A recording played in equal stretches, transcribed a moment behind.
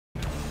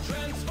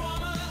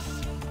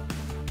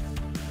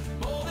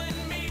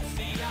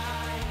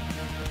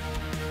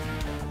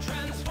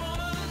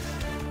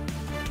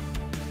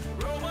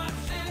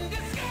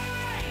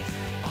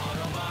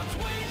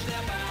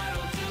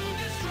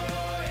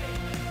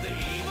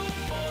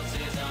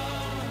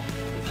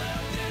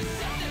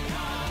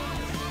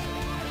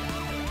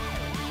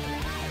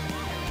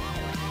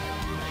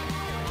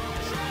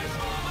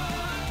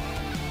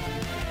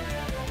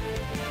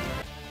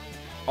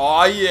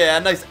Oh yeah,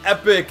 nice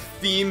epic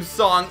theme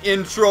song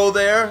intro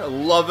there. I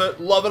love it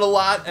a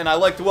lot. And I'd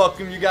like to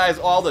welcome you guys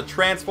all to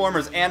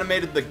Transformers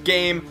Animated the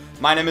Game.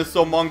 My name is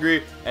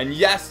SoMongry, and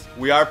yes,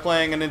 we are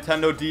playing a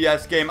Nintendo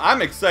DS game.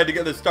 I'm excited to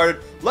get this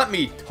started. Let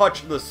me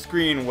touch the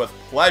screen with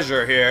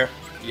pleasure here.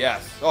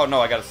 Yes. Oh no,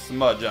 I got a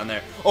smudge on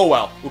there. Oh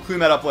well, we'll clean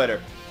that up later.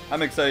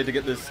 I'm excited to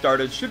get this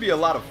started. Should be a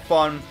lot of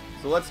fun.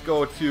 So let's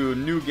go to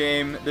new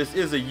game. This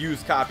is a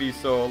used copy,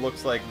 so it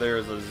looks like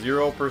there's a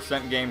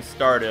 0% game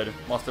started.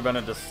 Must have been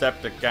a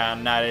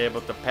Decepticon not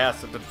able to pass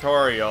the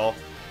tutorial.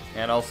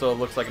 And also it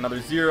looks like another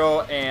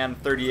 0 and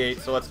 38.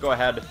 So let's go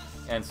ahead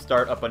and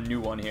start up a new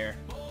one here.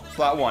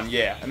 Slot 1,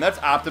 yeah. And that's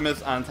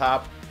Optimus on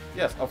top.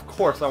 Yes, of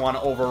course I want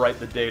to overwrite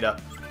the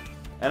data.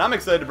 And I'm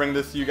excited to bring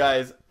this to you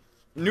guys.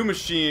 New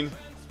machine,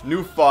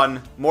 new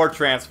fun, more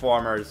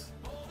Transformers.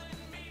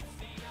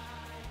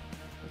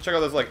 Check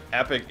out this like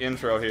epic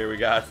intro here we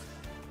got.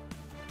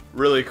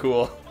 Really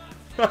cool.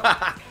 So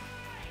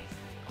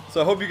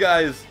I hope you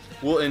guys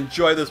will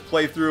enjoy this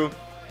playthrough.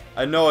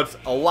 I know it's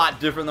a lot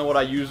different than what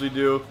I usually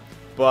do,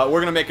 but we're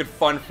gonna make it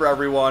fun for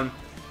everyone.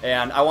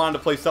 And I wanted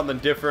to play something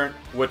different,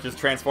 which is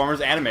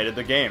Transformers Animated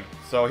the Game.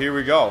 So here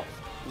we go.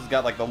 This has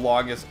got like the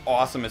longest,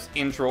 awesomest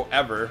intro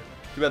ever.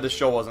 Too bad this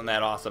show wasn't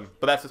that awesome,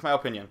 but that's just my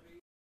opinion.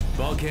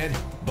 Bulkhead,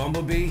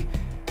 Bumblebee,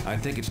 I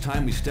think it's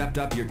time we stepped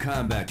up your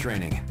combat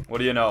training. What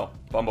do you know,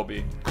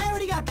 Bumblebee? I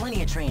already got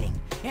plenty of training.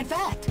 In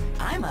fact,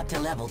 I'm up to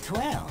level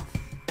 12.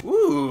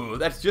 Ooh,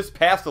 that's just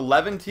past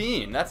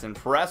 11. That's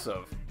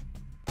impressive.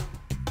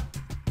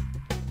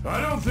 I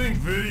don't think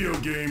video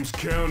games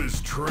count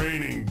as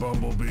training,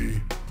 Bumblebee.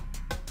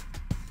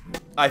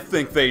 I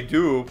think they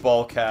do,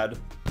 Bulkhead.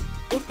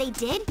 If they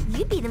did,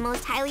 you'd be the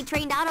most highly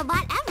trained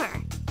Autobot ever.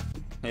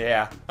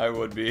 Yeah, I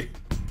would be.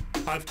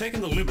 I've taken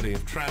the liberty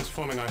of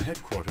transforming our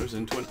headquarters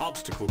into an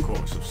obstacle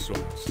course of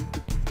sorts.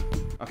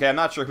 Okay, I'm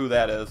not sure who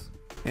that is.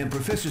 And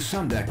Professor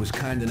Sumdac was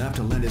kind enough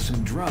to lend us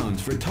some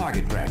drones for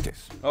target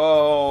practice.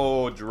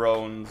 Oh,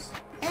 drones.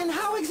 And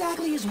how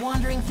exactly is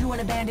wandering through an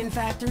abandoned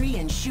factory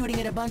and shooting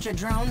at a bunch of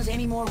drones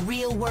any more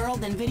real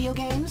world than video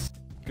games?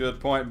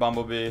 Good point,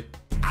 Bumblebee.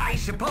 I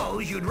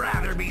suppose you'd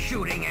rather be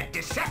shooting at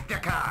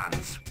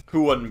Decepticons.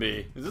 Who wouldn't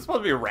be? Is this supposed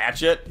to be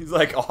Ratchet? He's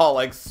like all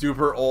like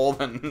super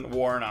old and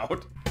worn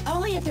out.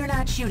 Only if they're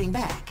not shooting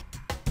back.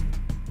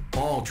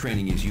 All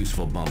training is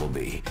useful,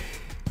 Bumblebee.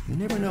 You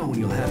never know when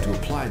you'll have to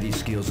apply these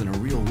skills in a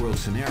real-world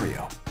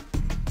scenario.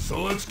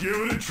 So let's give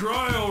it a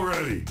try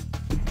already.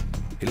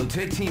 It'll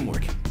take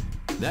teamwork.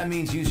 That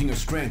means using your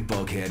strength,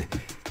 Bulkhead,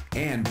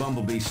 and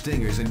Bumblebee's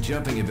stingers and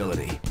jumping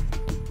ability.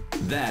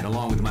 That,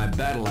 along with my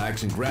battle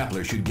axe and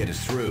grappler, should get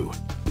us through.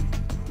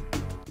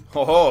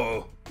 Ho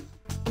ho!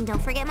 And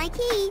don't forget my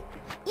key.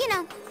 You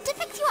know, to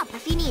fix you up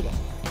if you need it.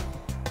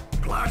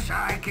 Plus,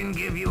 I can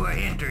give you a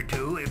hint or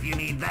two if you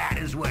need that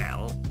as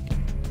well.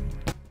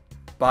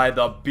 By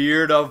the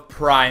beard of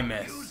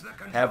Primus,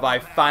 have I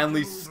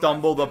finally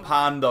stumbled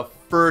upon the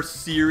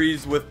first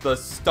series with the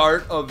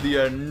start of the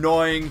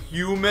annoying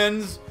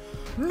humans?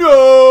 No!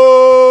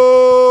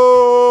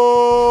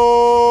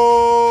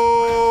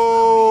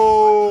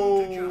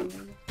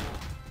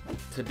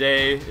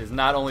 Today is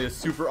not only a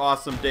super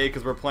awesome day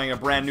because we're playing a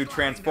brand new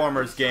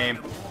Transformers game,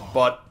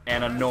 but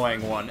an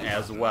annoying one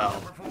as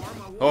well.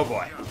 Oh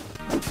boy.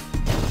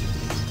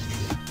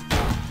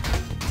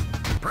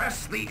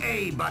 Press the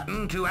A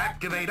button to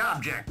activate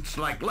objects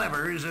like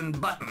levers and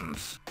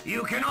buttons.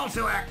 You can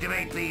also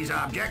activate these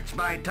objects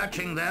by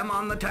touching them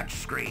on the touch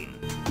screen.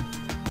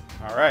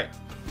 Alright.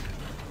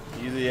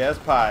 Easy as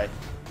pie.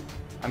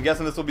 I'm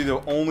guessing this will be the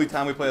only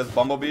time we play as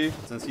Bumblebee,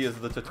 since he is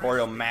the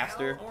tutorial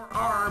master. Or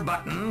R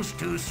buttons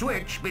to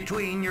switch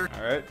between your...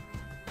 Alright.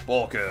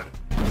 Bulkhead.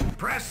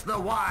 Press the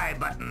Y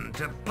button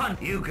to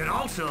punch. You can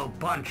also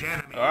punch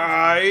enemies.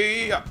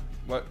 Aye.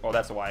 What? Oh,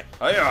 that's a Y.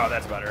 Oh yeah,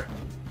 that's better.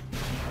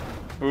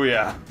 Ooh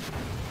yeah.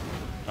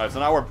 Alright, so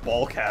now we're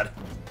Bulkhead.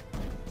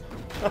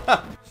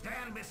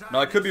 Now,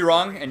 I could be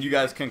wrong, and you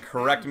guys can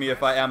correct me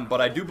if I am, but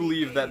I do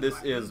believe that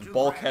this is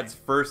Bulkhead's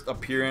first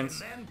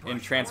appearance in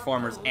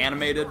Transformers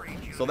Animated.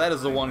 So that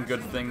is the one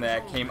good thing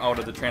that came out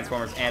of the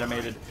Transformers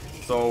Animated.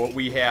 So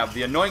we have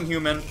the annoying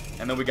human,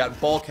 and then we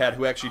got Bulkhead,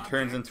 who actually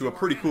turns into a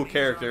pretty cool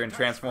character in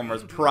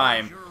Transformers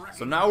Prime.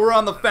 So now we're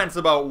on the fence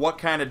about what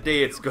kind of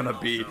day it's gonna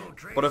be.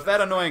 But if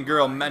that annoying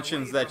girl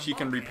mentions that she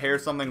can repair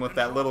something with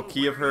that little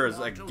key of hers,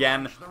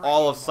 again,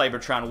 all of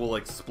Cybertron will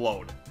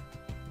explode.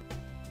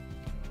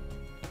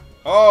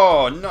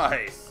 Oh,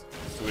 nice.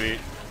 Sweet.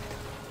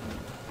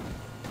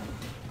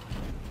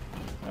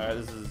 Alright,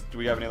 this is... Do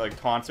we have any, like,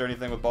 taunts or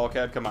anything with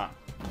Bulkhead? Come on.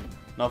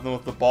 Nothing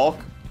with the bulk?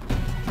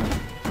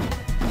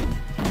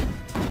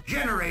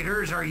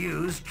 Generators are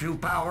used to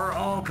power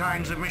all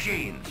kinds of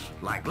machines,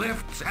 like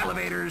lifts,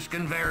 elevators,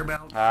 conveyor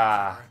belts.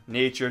 Ah,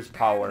 nature's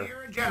power.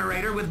 Near a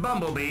generator with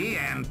Bumblebee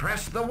and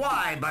press the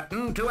Y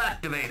button to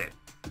activate it.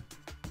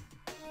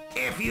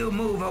 If you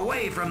move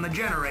away from the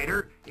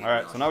generator...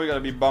 Alright, so now we gotta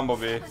be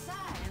Bumblebee.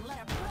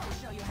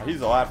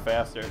 He's a lot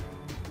faster.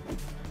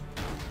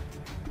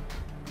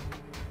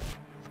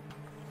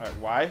 Alright,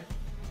 Y.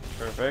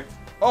 Perfect.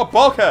 Oh,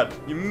 Bulkhead!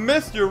 You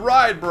missed your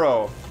ride,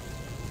 bro!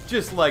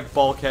 Just like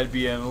Bulkhead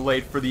being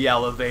late for the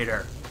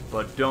elevator.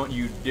 But don't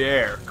you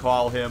dare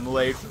call him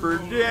late for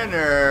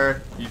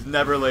dinner. He's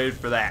never late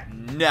for that.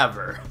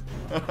 Never.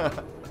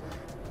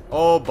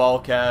 Oh,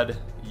 Bulkhead.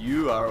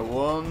 You are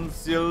one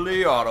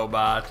silly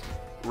Autobot.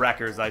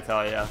 Wreckers, I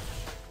tell ya.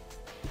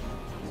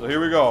 So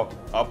here we go.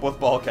 Up with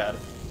Bulkhead.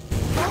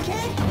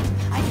 Bulkhead,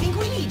 I think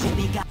we need you,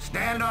 big guy.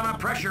 Stand on a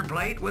pressure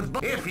plate with...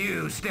 If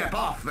you step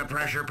off the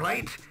pressure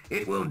plate,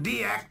 it will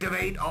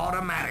deactivate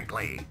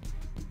automatically.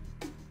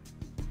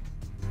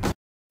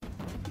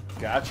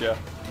 Gotcha.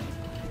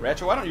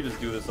 Ratchet, why don't you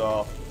just do this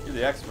all? You're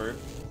the expert.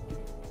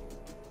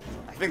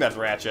 I think that's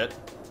Ratchet.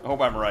 I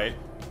hope I'm right.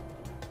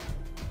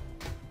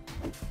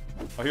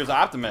 Oh, here's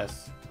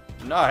Optimus.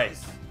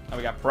 Nice. Now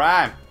we got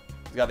Prime.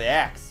 He's got the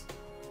axe.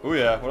 Oh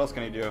yeah, what else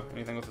can he do?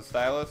 Anything with the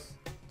stylus?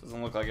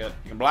 Doesn't look like it.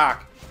 You can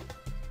block.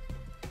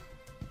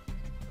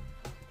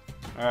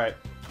 Alright.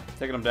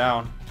 Taking him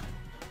down.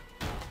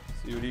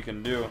 See what he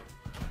can do.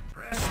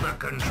 Press the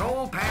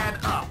control pad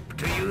up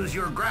to use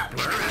your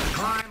grappler and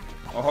climb.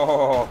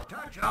 Oh.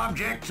 Touch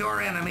objects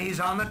or enemies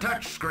on the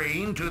touch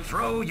screen to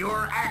throw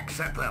your axe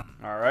at them.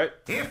 Alright.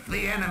 If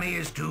the enemy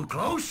is too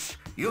close,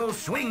 you'll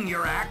swing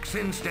your axe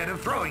instead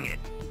of throwing it.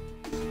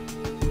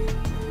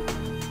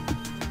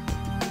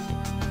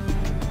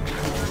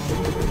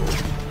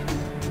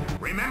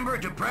 Remember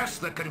to press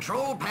the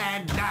control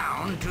pad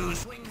down to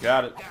swing.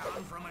 Got it.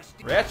 Down from a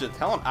stick. Ratchet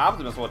telling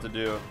Optimus what to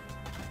do.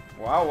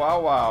 Wow,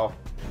 wow, wow.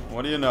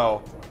 What do you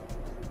know?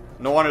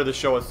 No wonder the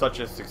show is such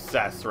a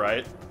success,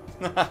 right?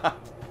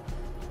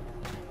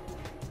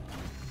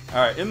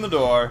 Alright, in the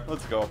door.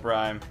 Let's go,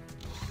 Prime.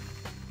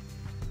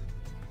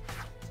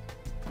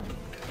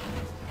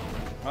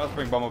 Well, let's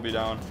bring Bumblebee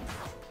down.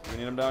 Do we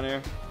need him down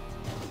here?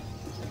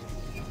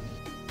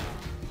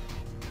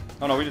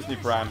 Oh no, we just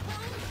need Prime.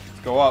 Let's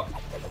go up.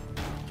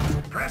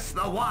 Press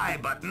the Y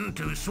button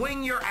to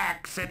swing your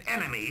axe at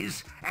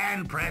enemies,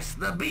 and press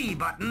the B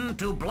button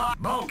to block.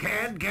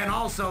 Bulkhead can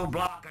also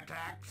block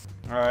attacks.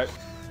 Alright.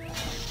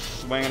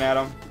 Swinging at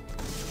him.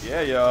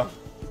 Yeah, yeah.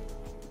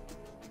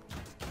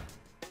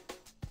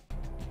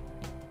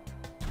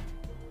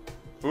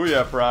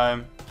 Booyah,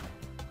 Prime.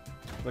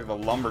 Like the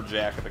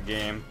lumberjack of the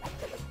game.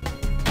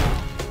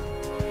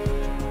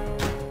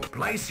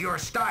 Place your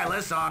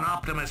stylus on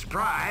Optimus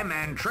Prime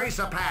and trace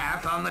a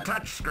path on the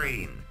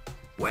touchscreen.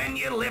 When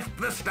you lift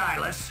the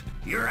stylus,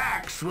 your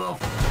axe will...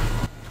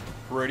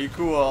 Pretty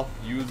cool.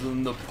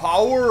 Using the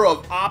power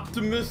of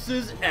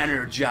Optimus's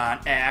Energon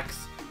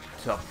axe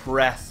to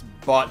press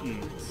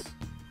buttons.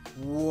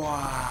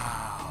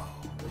 Wow.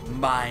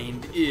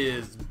 Mind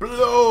is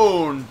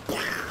blown.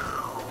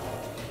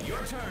 Your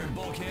turn,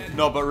 Bulkhead.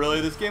 No, but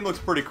really, this game looks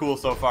pretty cool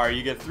so far.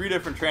 You get 3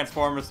 different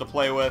Transformers to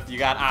play with. You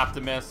got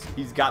Optimus,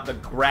 he's got the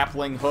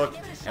grappling hook,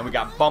 and we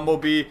got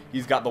Bumblebee,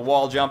 he's got the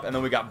wall jump, and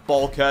then we got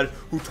Bulkhead,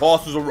 who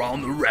tosses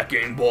around the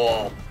wrecking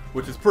ball,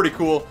 which is pretty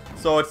cool.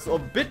 So it's a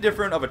bit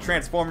different of a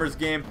Transformers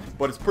game,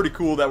 but it's pretty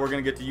cool that we're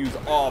going to get to use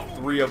all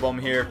 3 of them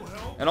here.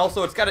 And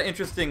also, it's got an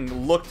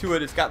interesting look to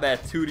it. It's got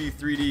that 2D,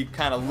 3D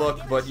kind of look,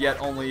 but yet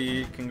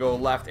only can go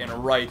left and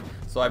right.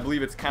 So I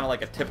believe it's kind of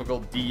like a typical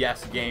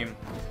DS game.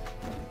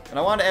 And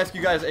I wanted to ask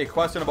you guys a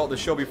question about the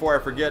show before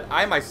I forget.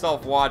 I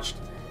myself watched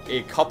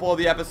a couple of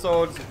the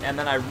episodes, and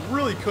then I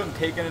really couldn't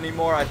take it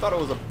anymore. I thought it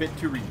was a bit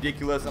too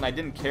ridiculous, and I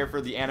didn't care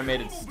for the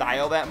animated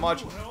style that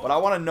much. But I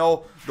want to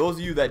know, those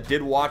of you that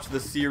did watch the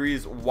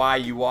series, why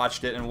you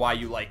watched it and why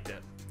you liked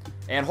it.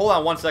 And hold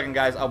on one second,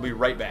 guys. I'll be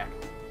right back.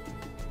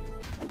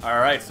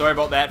 Alright, sorry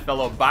about that,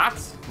 fellow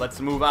bots. Let's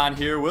move on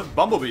here with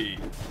Bumblebee.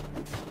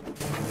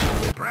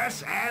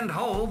 Press and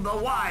hold the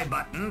Y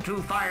button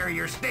to fire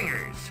your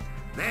stingers.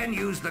 Then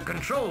use the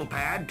control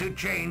pad to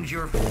change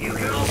your... You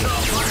can also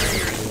fire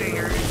your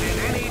stingers in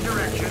any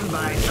direction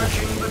by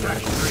touching the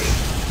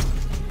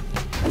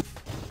touchscreen.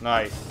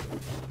 Nice.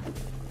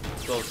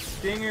 So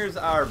stingers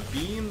are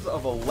beams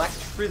of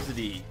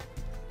electricity.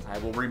 I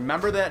will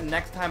remember that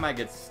next time I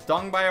get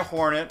stung by a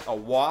hornet, a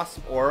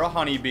wasp, or a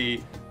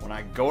honeybee. When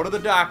I go to the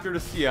doctor to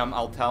see him,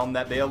 I'll tell him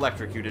that they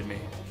electrocuted me.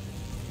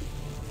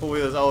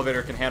 Hopefully this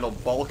elevator can handle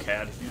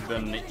Bulkhead. He's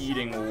been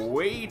eating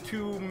way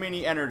too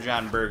many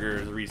Energon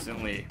burgers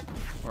recently.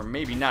 Or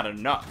maybe not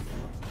enough.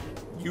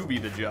 You be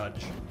the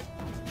judge.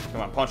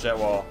 Come on, punch that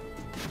wall.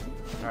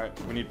 Alright,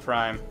 we need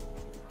Prime.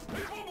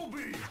 Hey,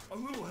 Bumblebee! A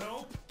little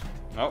help?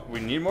 Oh, we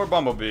need more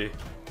Bumblebee.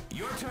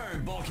 Your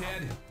turn,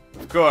 Bulkhead.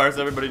 Of course,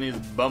 everybody needs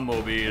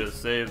Bumblebee to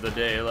save the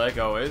day, like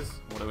always.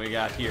 What do we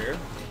got here?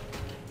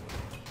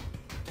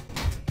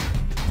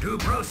 To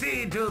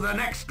proceed to the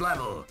next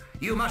level,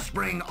 you must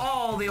bring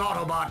all the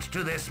Autobots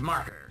to this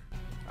marker.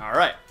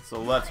 Alright, so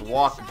let's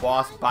walk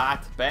Boss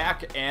Bot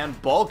back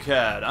and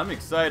Bulkhead. I'm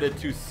excited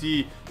to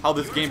see how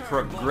this game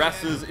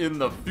progresses in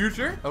the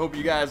future. I hope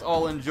you guys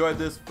all enjoyed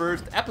this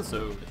first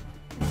episode.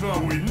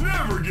 Thought we'd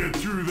never get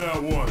through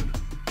that one.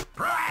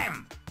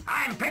 Prime!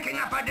 I'm picking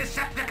up a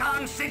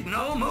Decepticon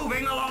signal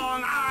moving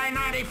along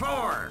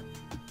I-94.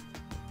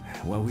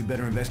 Well, we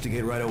better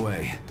investigate right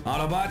away.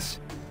 Autobots?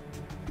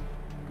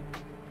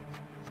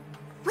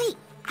 Wait,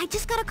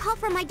 just got a call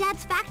from my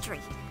dad's factory.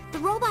 The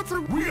robots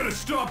are... We gotta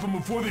stop them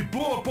before they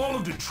blow up all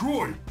of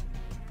Detroit.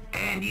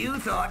 And you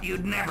thought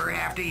you'd never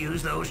have to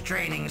use those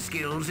training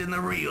skills in the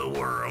real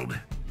world.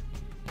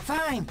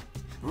 Fine.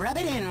 Rub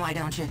it in, why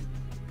don't you?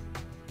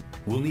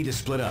 We'll need to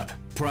split up.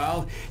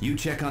 Prowl, you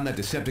check on that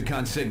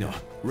Decepticon signal.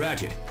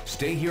 Ratchet,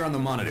 stay here on the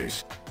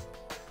monitors.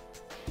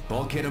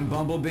 Bulkhead and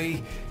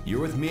Bumblebee,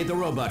 you're with me at the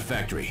robot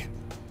factory.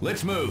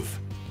 Let's move.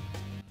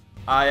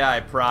 Aye, aye,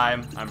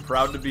 Prime. I'm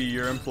proud to be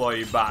your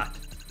employee bot.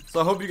 So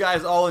I hope you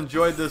guys all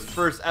enjoyed this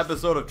first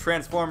episode of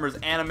Transformers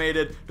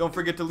Animated. Don't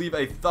forget to leave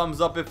a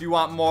thumbs up if you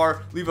want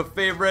more. Leave a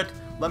favorite.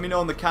 Let me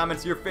know in the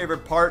comments your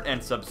favorite part.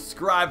 And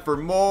subscribe for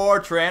more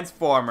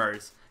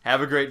Transformers.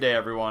 Have a great day,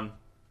 everyone.